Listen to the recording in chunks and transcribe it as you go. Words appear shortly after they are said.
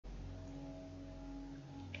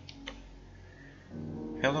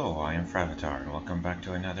Hello, I am FrAvatar, and welcome back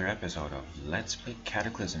to another episode of Let's Play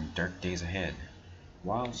Cataclysm Dark Days Ahead,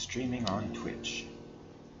 while streaming on Twitch.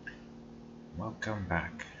 Welcome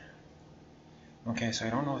back. Okay, so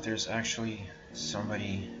I don't know if there's actually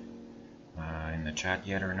somebody in the chat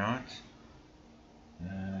yet or not.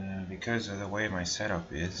 Because of the way my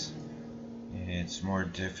setup is, it's more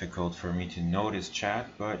difficult for me to notice chat,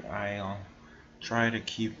 but I'll try to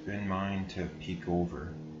keep in mind to peek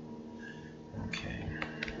over. Okay.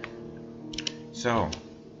 So,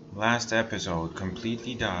 last episode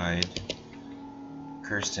completely died.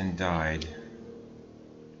 Kirsten died.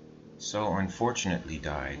 So unfortunately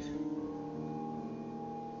died.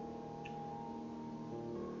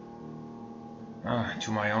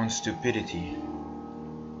 To my own stupidity.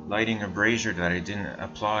 Lighting a brazier that I didn't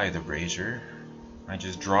apply the brazier. I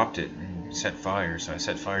just dropped it and set fire. So I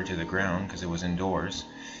set fire to the ground because it was indoors.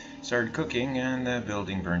 Started cooking and the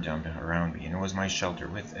building burned down around me. And it was my shelter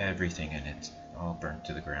with everything in it. All burnt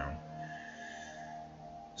to the ground.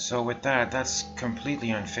 So with that, that's completely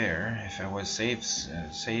unfair. If I was keeping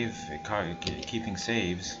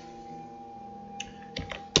saves,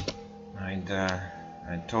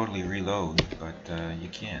 I'd totally reload, but you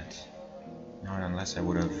can't. Not unless I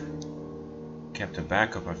would have kept a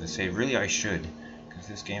backup of the save. Really, I should, because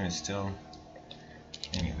this game is still...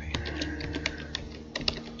 Anyway.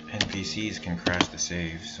 NPCs can crash the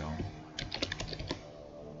save, so...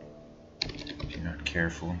 if you're not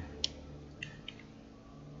careful.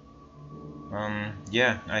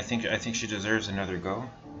 Yeah, I think she deserves another go.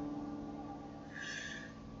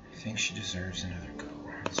 I think she deserves another go.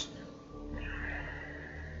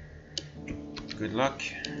 Good luck,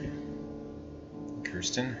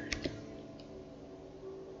 Kirsten.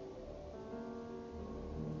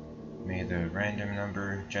 May the random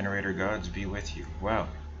number generator gods be with you. Well,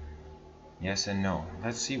 yes and no.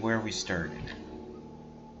 Let's see where we started.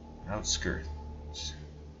 Outskirts.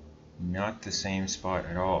 Not the same spot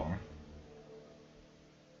at all.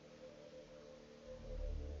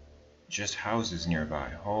 Just houses nearby.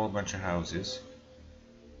 A whole bunch of houses.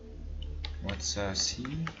 Let's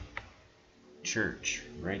see. Church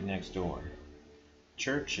right next door.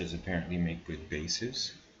 Churches apparently make good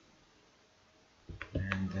bases.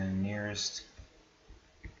 And the nearest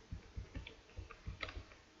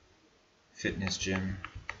fitness gym.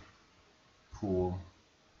 Pool.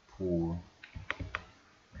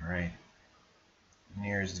 Alright.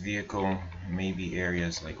 Nearest vehicle, maybe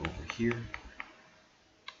areas like over here.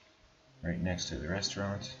 Right next to the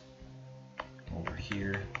restaurant. Over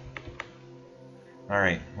here.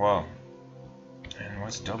 Alright, well. And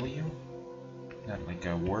what's W? Is that like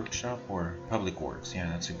a workshop or public works?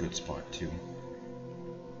 Yeah, that's a good spot too.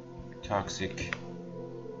 Toxic.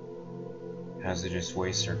 Hazardous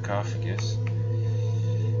waste sarcophagus. If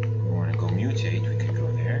we want to go mutate, we could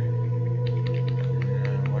go there.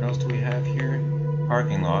 What else do we have here?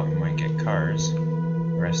 Parking lot, we might get cars.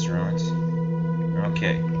 Restaurants.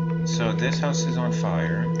 Okay, so this house is on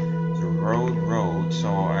fire. It's a road, so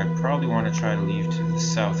I probably want to try to leave to the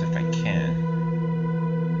south if I can.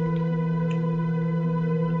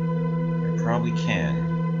 I probably can.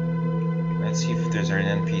 Let's see if there's an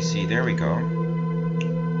NPC. There we go.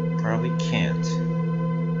 Probably can't.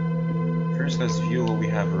 First, let's view what we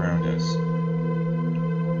have around us.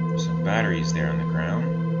 There's some batteries there on the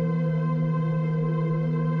ground.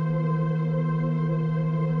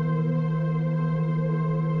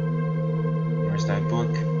 Where's that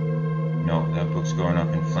book? No, that book's going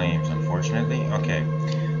up in flames, unfortunately. Okay,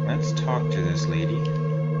 let's talk to this lady.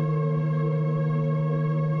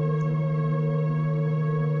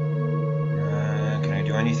 Can I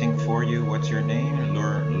do anything for you? What's your name?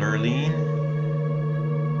 Lurleen?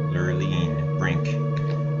 Lurleen Brink.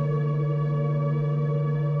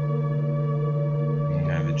 You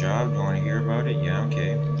have a job? Do you want to hear about it? Yeah,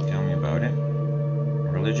 okay. Tell me about it.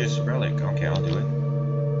 Religious relic. Okay, I'll do it.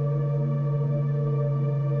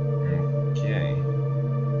 Okay.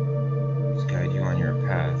 Let's guide you on your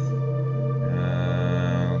path.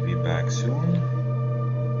 I'll be back soon.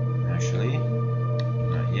 Actually,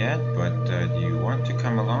 not yet, but do you want to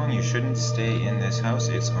come along? You shouldn't stay in this house.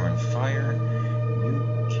 It's on fire.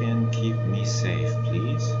 You can keep me safe,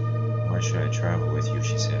 please. Or should I travel with you,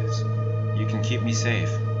 she says. You can keep me safe.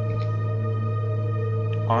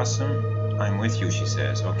 Awesome. I'm with you, she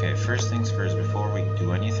says. Okay, first things first, before we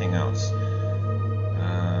do anything else.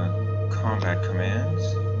 Combat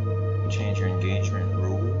commands. Change your engagement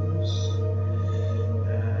rules.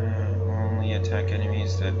 Only attack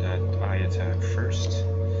enemies that I attack first.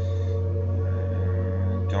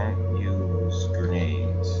 Don't use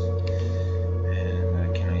grenades.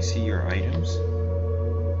 And can I see your items?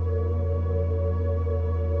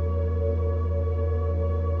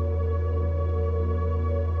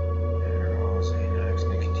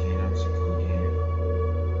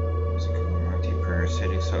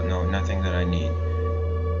 No, nothing that I need.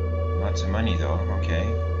 Lots of money though,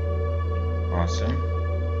 okay. Awesome.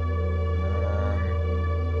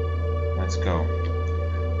 Let's go.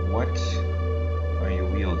 What are you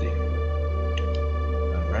wielding?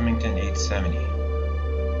 Remington 870.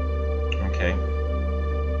 Okay.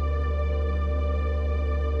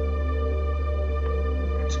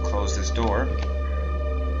 Let's close this door.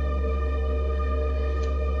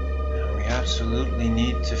 We absolutely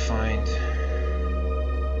need to find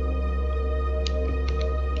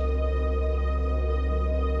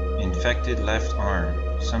infected left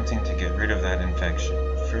arm. Something to get rid of that infection.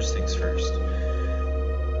 First things first.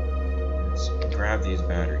 Let's grab these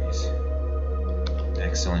batteries.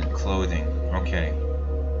 Excellent. Clothing. Okay.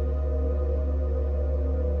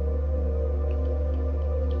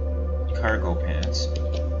 Cargo pants.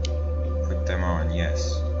 Put them on,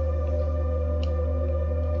 yes.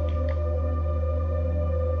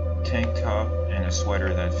 Tank top and a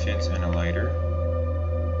sweater that fits and a lighter.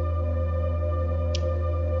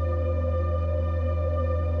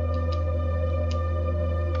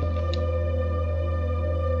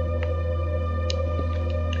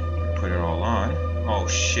 Put it all on. Oh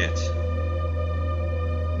shit.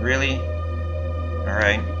 Really?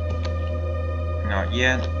 Alright. Not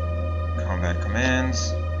yet. Combat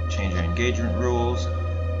commands. Change your engagement rules.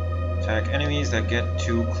 Attack enemies that get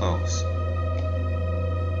too close.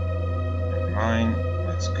 Never mind.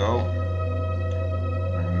 Let's go.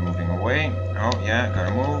 I'm moving away. Oh yeah,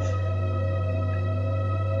 gotta move.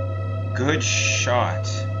 Good shot.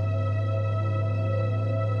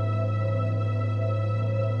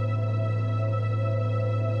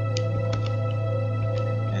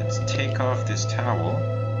 Let's take off this towel.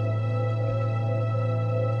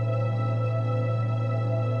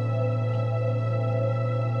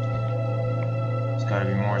 There's gotta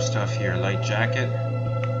be more stuff here. Light jacket.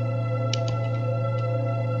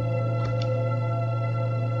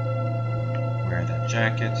 Wear that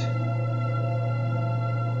jacket.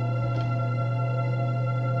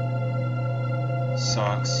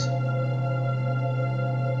 Socks.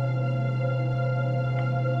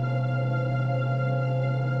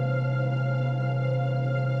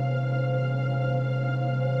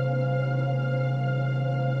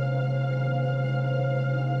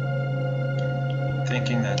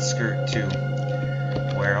 Thinking that skirt too.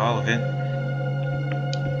 Wear all of it.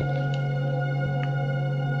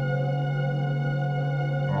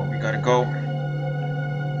 Oh, we gotta go.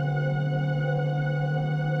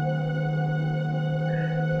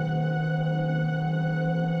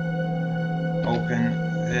 Open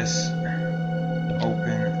this.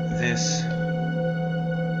 Open this.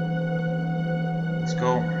 Let's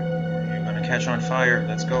go. You're gonna catch on fire.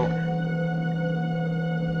 Let's go.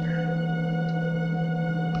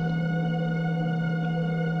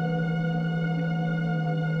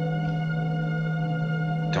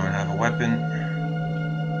 Don't have a weapon.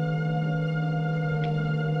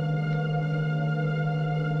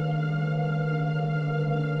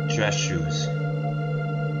 Dress shoes.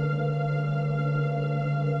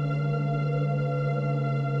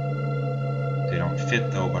 They don't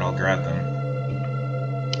fit though, but I'll grab them.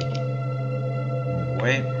 Move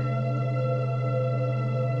away.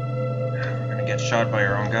 We're gonna get shot by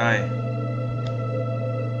our own guy.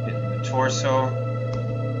 Hit in the torso.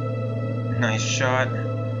 Nice shot.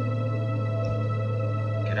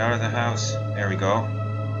 Get out of the house. There we go.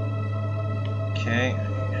 Okay.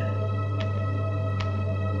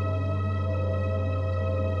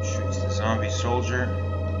 Shoots the zombie soldier.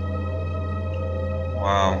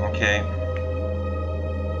 Wow, okay.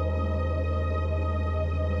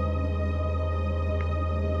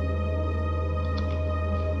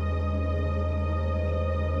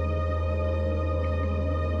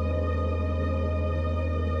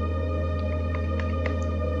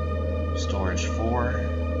 Storage 4.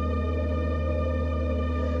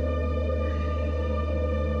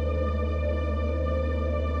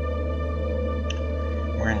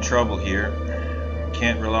 We're in trouble here.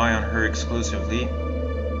 Can't rely on her exclusively.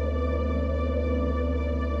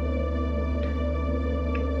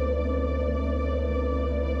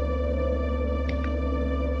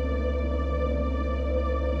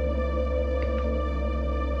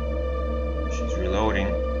 She's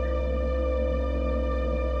reloading.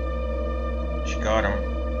 She got him.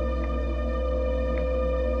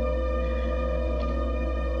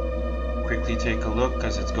 Quickly take a look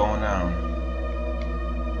because it's going down.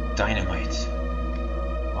 Dynamite.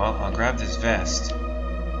 Well, I'll grab this vest.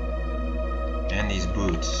 And these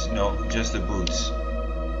boots. No, just the boots.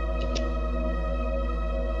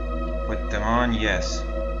 Put them on, yes.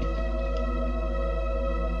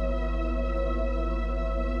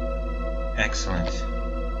 Excellent.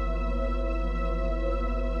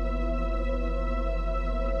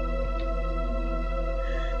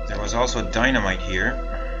 was also dynamite here.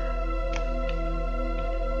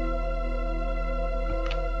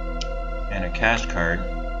 And a cash card.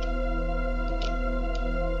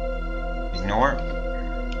 Ignore.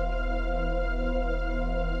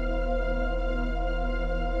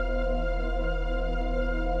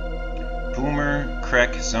 Boomer,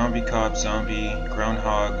 Krek, Zombie Cop, Zombie,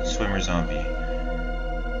 Groundhog, Swimmer Zombie.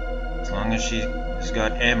 As long as she's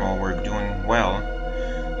got ammo, we're doing well.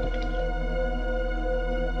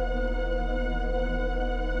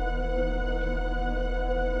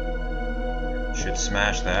 Should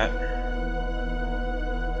smash that.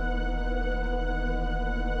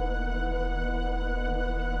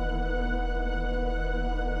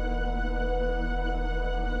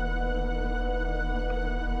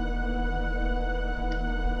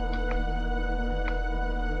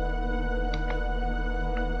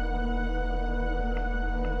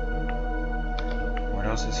 What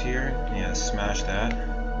else is here? Yeah, smash that.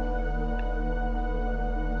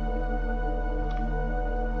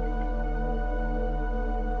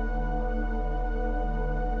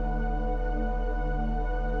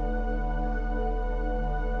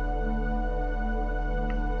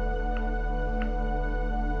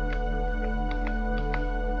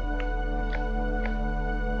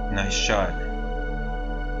 Nice shot.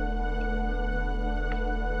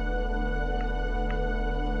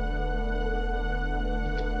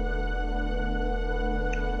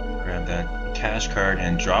 Grab that cash card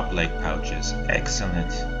and drop leg pouches.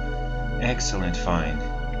 Excellent. Excellent find.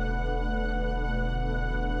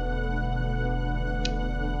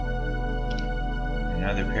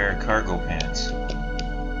 Another pair of cargo pants.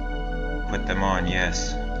 Put them on,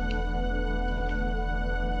 yes.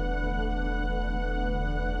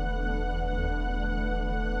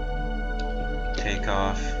 Take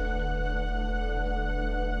off.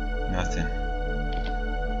 Nothing.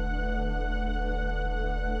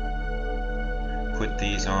 Put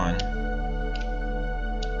these on.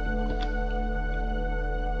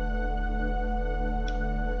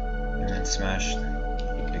 And then smash.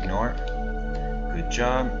 Ignore. Good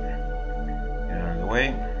job. Get out of the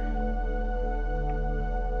way.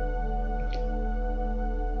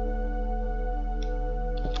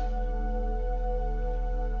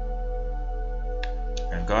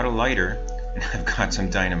 I've got a lighter and I've got some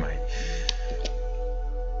dynamite.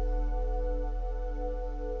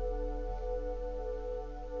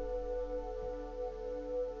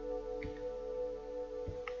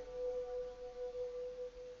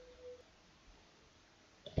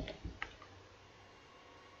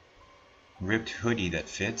 Ripped hoodie that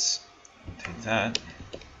fits. I'll take that.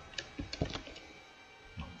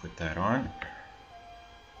 I'll put that on.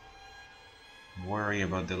 Worry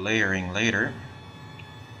about the layering later.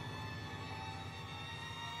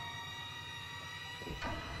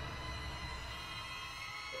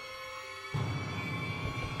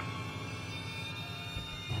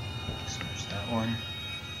 Smash that one.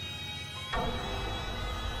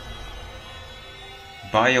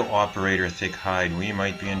 Bio operator thick hide. We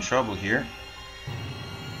might be in trouble here.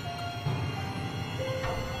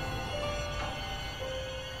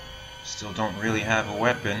 Still don't really have a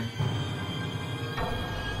weapon.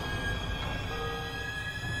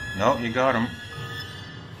 No, you got him.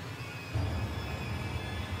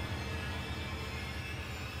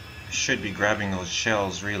 Should be grabbing those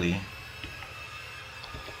shells, really.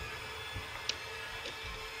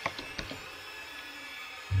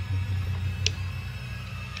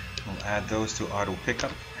 We'll add those to auto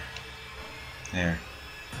pickup. There.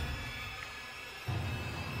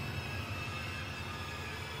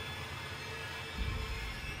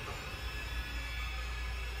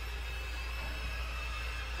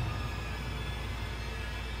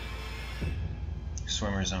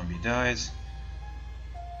 Swimmer zombie dies.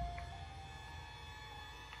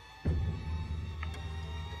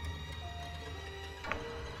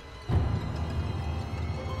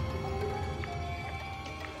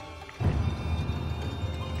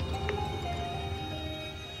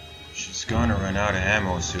 She's gonna run out of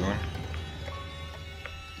ammo soon.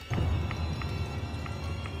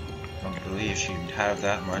 Don't believe she'd have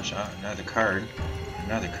that much. Another card.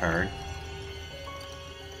 Another card.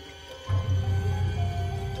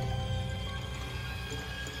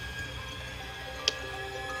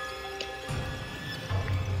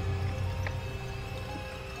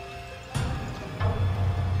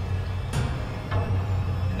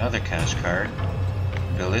 Another cash card.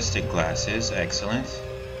 Ballistic glasses, excellent.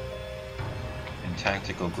 And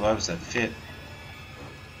tactical gloves that fit.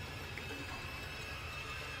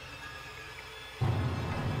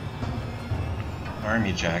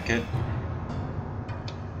 Army jacket.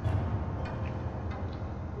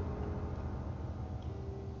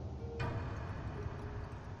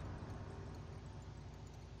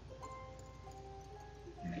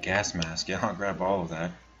 gas mask. Yeah, I'll grab all of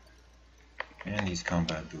that. And these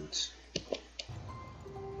combat boots.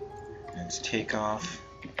 Let's take off.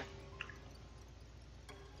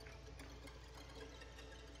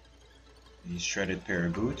 These shredded pair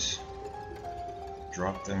of boots.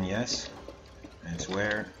 Drop them, yes. Let's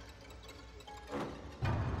wear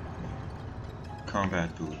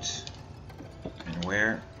combat boots. And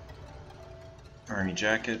wear army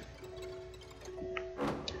jacket.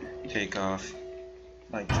 Take off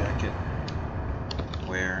light jacket.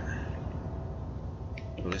 Wear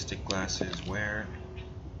ballistic glasses. Wear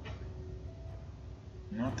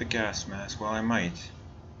not the gas mask. Well, I might.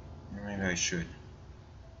 Or maybe I should.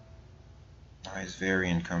 Eyes very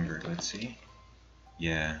encumbered. Let's see.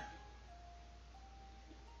 Yeah.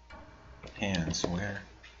 Hands. Wear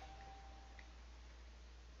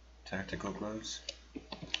tactical gloves.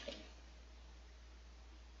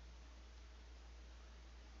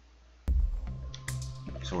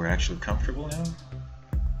 So we're actually comfortable now?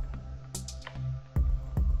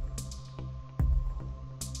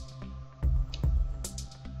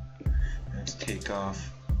 Let's take off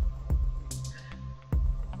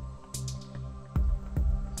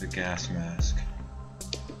the gas mask.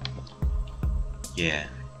 Yeah.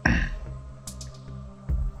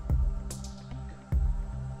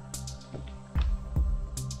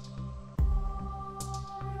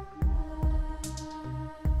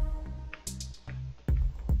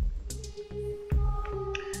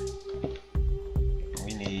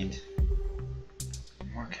 We need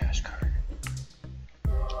more cash card.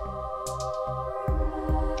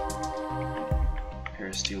 Pair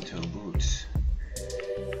of steel toe boots.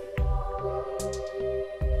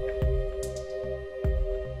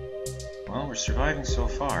 Well, we're surviving so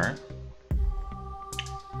far.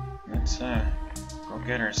 Let's go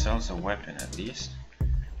get ourselves a weapon at least.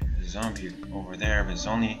 There's a zombie over there, but there's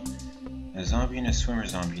only a zombie and a swimmer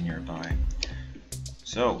zombie nearby.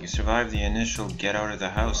 So, we survived the initial get out of the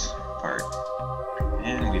house part.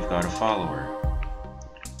 And we've got a follower.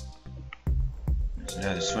 There's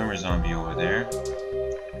another swimmer zombie over there.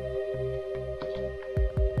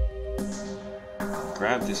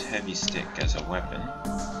 Grab this heavy stick as a weapon.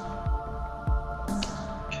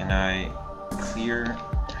 Can I clear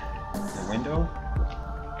the window?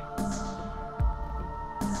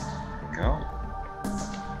 There we go.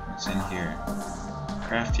 What's in here?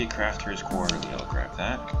 Crafty Crafter's Quarterly. I'll grab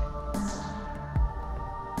that.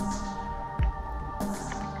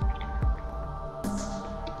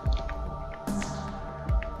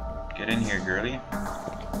 Get in here, girly.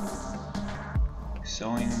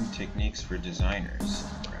 Sewing Techniques for Designers.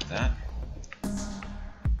 Grab that.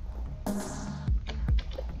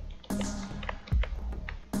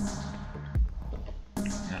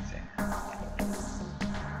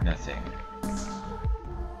 Nothing.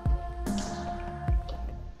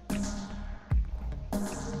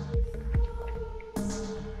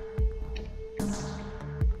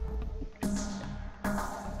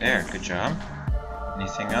 There, good job.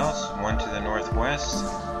 Anything else? One to the northwest.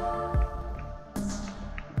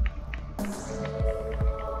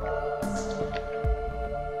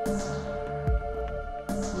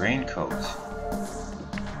 Raincoat.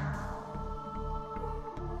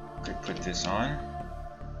 Could put this on.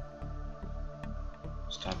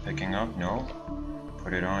 Stop picking up, no.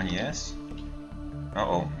 Put it on, yes.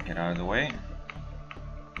 Uh-oh, get out of the way.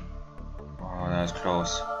 Oh, that was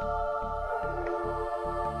close.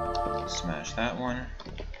 Smash that one.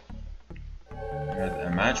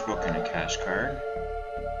 A matchbook and a cash card.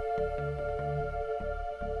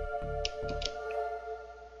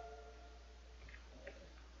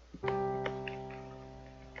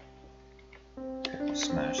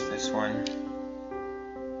 Smash this one.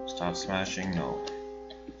 Stop smashing, no.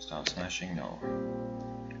 Stop smashing, no.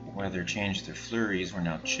 Weather changed to flurries, we're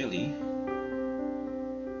now chilly.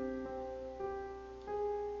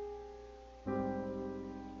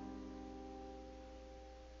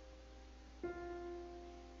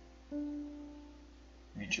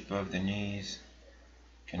 Reach above the knees.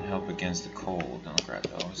 Can help against the cold. I'll grab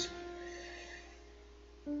those.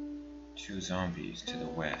 2 zombies to the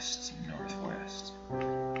west and northwest.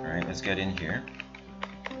 Alright, let's get in here.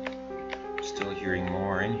 Still hearing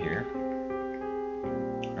more in here.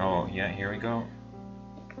 Oh, yeah, here we go.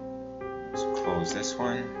 Let's close this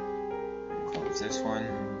one. Close this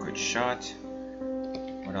one. Good shot.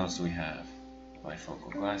 What else do we have?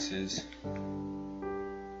 Bifocal glasses.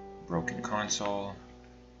 Broken console.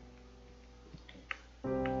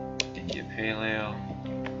 India Pale Ale.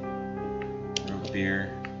 Root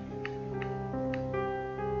beer.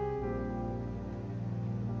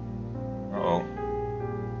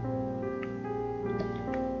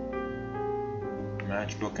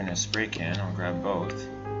 matchbook and a spray can. I'll grab both.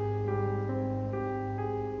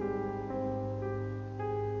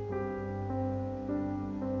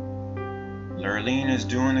 Lurleen is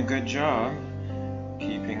doing a good job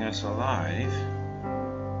keeping us alive.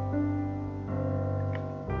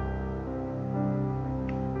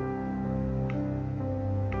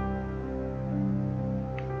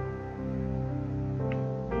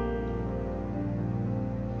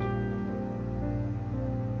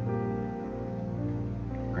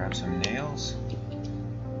 Grab some nails.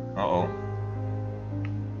 Uh-oh.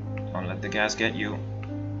 Don't let the gas get you.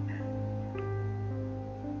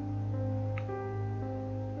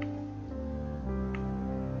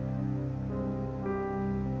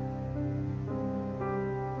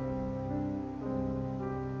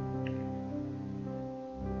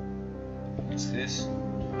 What's this?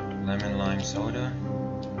 Lemon lime soda.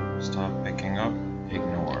 Stop picking up.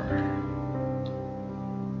 Ignore.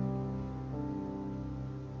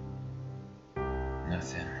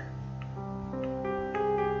 Nothing.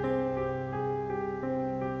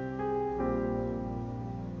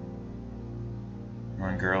 Come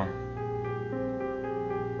on, girl.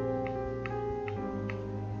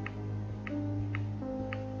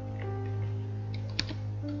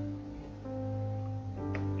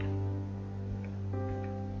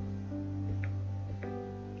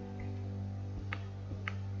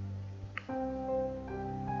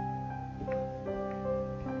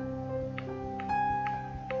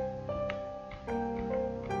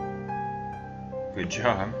 Good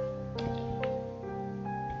job.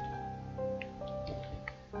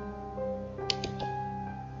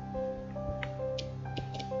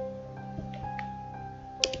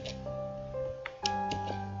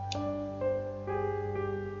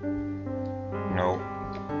 No.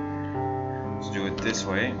 Let's do it this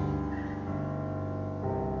way.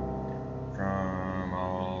 From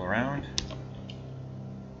all around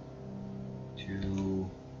to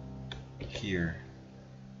here.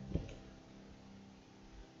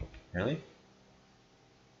 Really?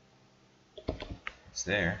 It's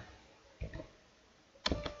there.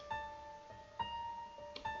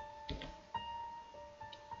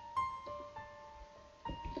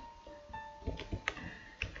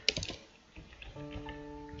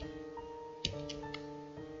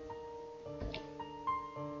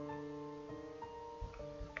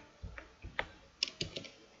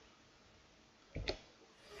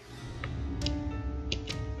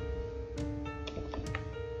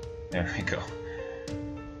 There we go.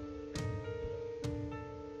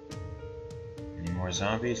 Any more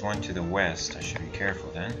zombies? One to the west. I should be careful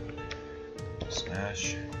then.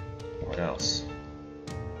 Smash. What else?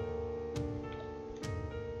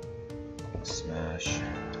 Smash.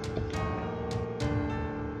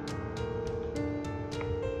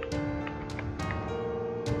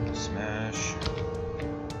 Smash.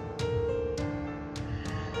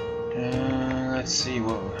 Let's see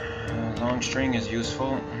what long string is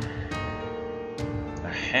useful.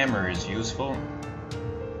 A hammer is useful.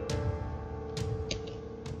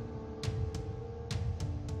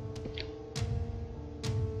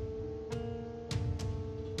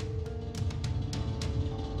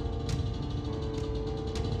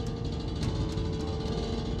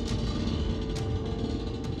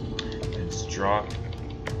 Let's drop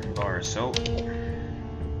a bar of soap.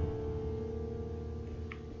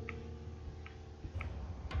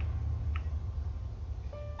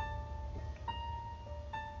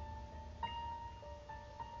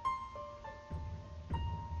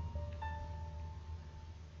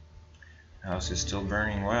 House is still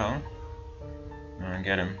burning well.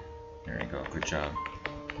 Get him. There you go. Good job.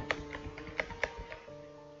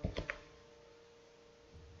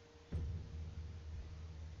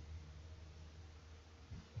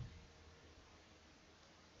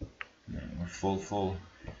 We're full.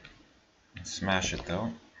 Smash it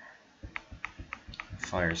though. The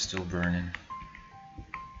fire's still burning.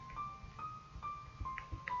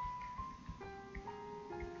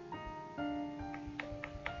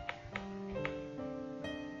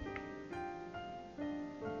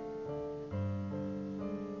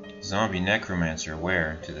 Zombie necromancer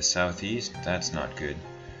where? To the southeast? That's not good.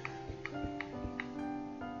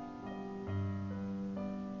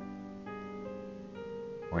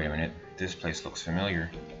 Wait a minute, this place looks familiar.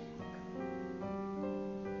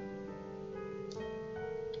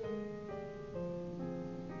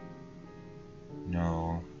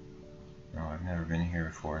 No, I've never been here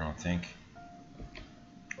before, I don't think.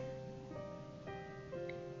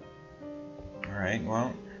 Alright,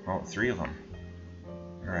 well, 3 of them.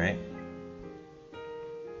 Alright.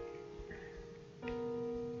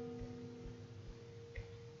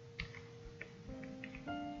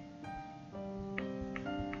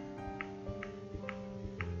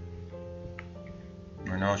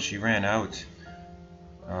 no, she ran out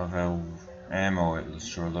of ammo, it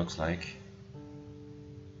sure looks like.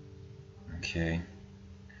 Okay.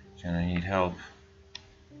 She's gonna need help.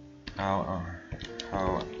 How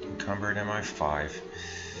encumbered am I? 5.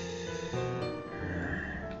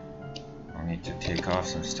 I'll need to take off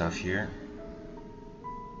some stuff here.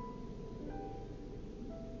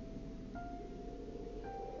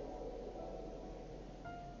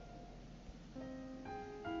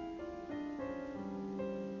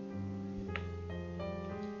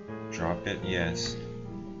 Drop it, yes.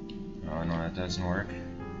 Oh no, that doesn't work.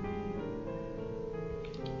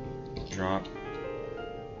 Drop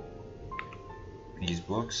these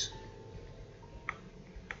books.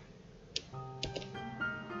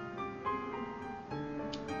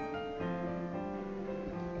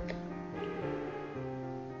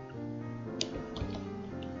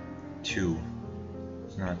 Two.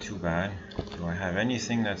 It's not too bad. Do I have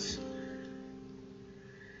anything that's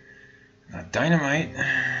not dynamite?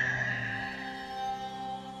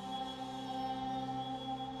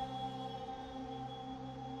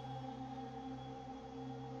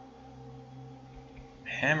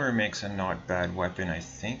 Hammer makes a not bad weapon, I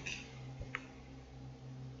think.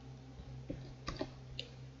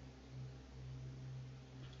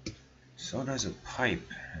 So does a pipe.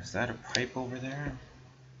 Is that a pipe over there?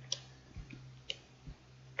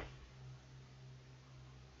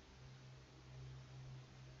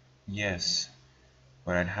 Yes,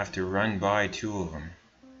 but I'd have to run by 2 of them.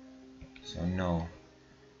 So no.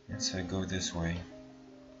 Let's go this way.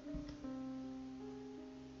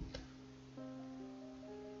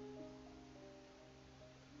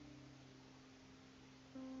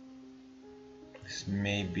 This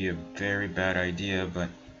may be a very bad idea, but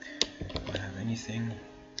do I have anything?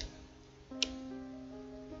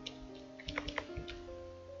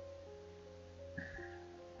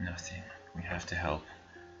 Nothing. We have to help.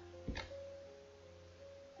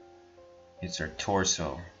 It's our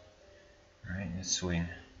torso. Alright, let's swing.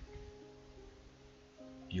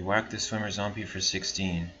 You whack the swimmer zombie for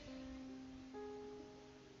 16.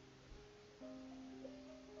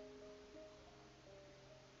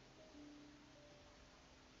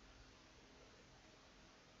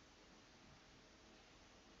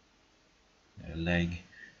 A leg.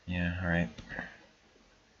 Yeah, alright.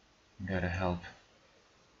 Gotta help.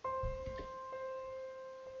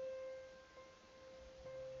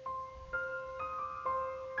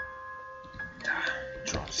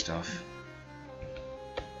 Drop stuff.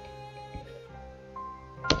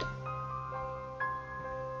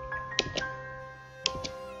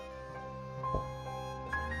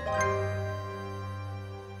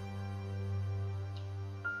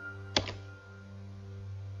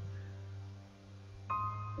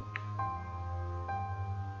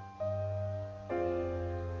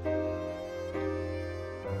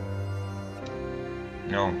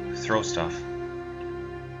 No, throw stuff.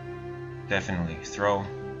 Definitely throw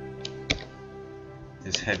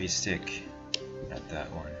this heavy stick at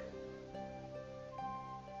that one.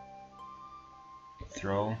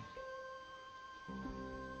 Throw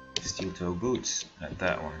steel toe boots at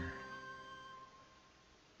that one.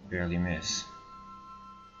 Barely miss.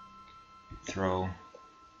 Throw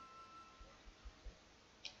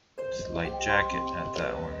this light jacket at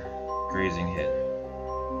that one. Grazing hit.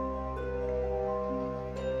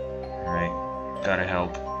 Alright, gotta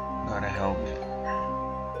help. Gotta help.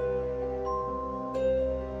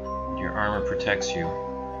 Your armor protects you.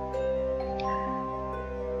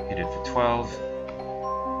 Hit it for 12.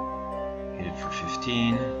 Hit it for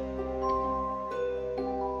 15. Hit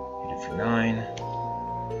it for 9.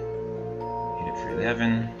 Hit it for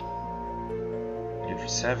 11. Hit it for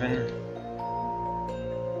 7.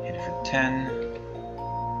 Hit it for 10.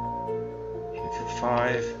 Hit it for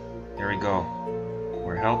 5. There we go.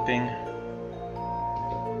 We're helping.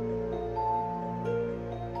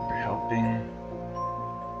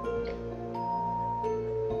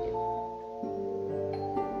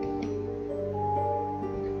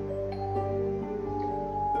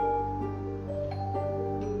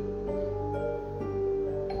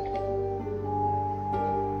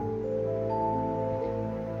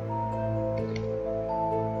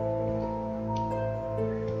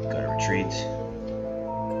 Gotta retreat.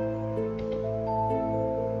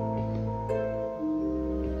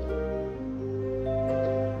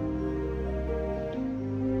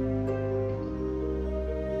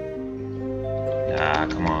 Ah,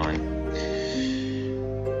 come on.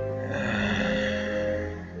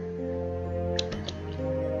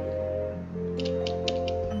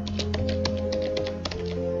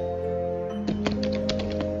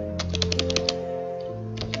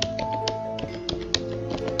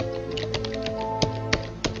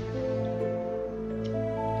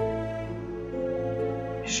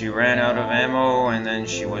 She ran out of ammo, and then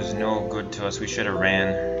she was no good to us. We should have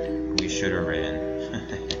ran. We should have ran.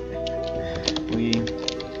 We should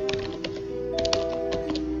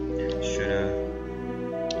have.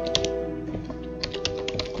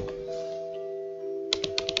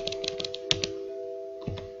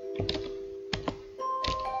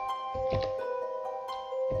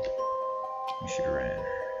 We should have ran.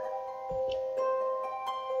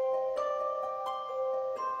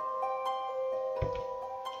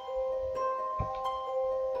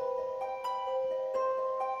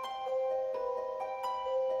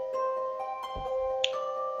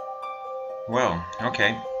 Well,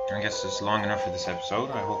 okay. I guess it's long enough for this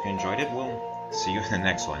episode. I hope you enjoyed it. We'll see you in the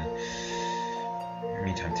next one. In the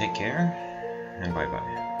meantime, take care, and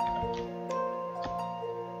bye-bye.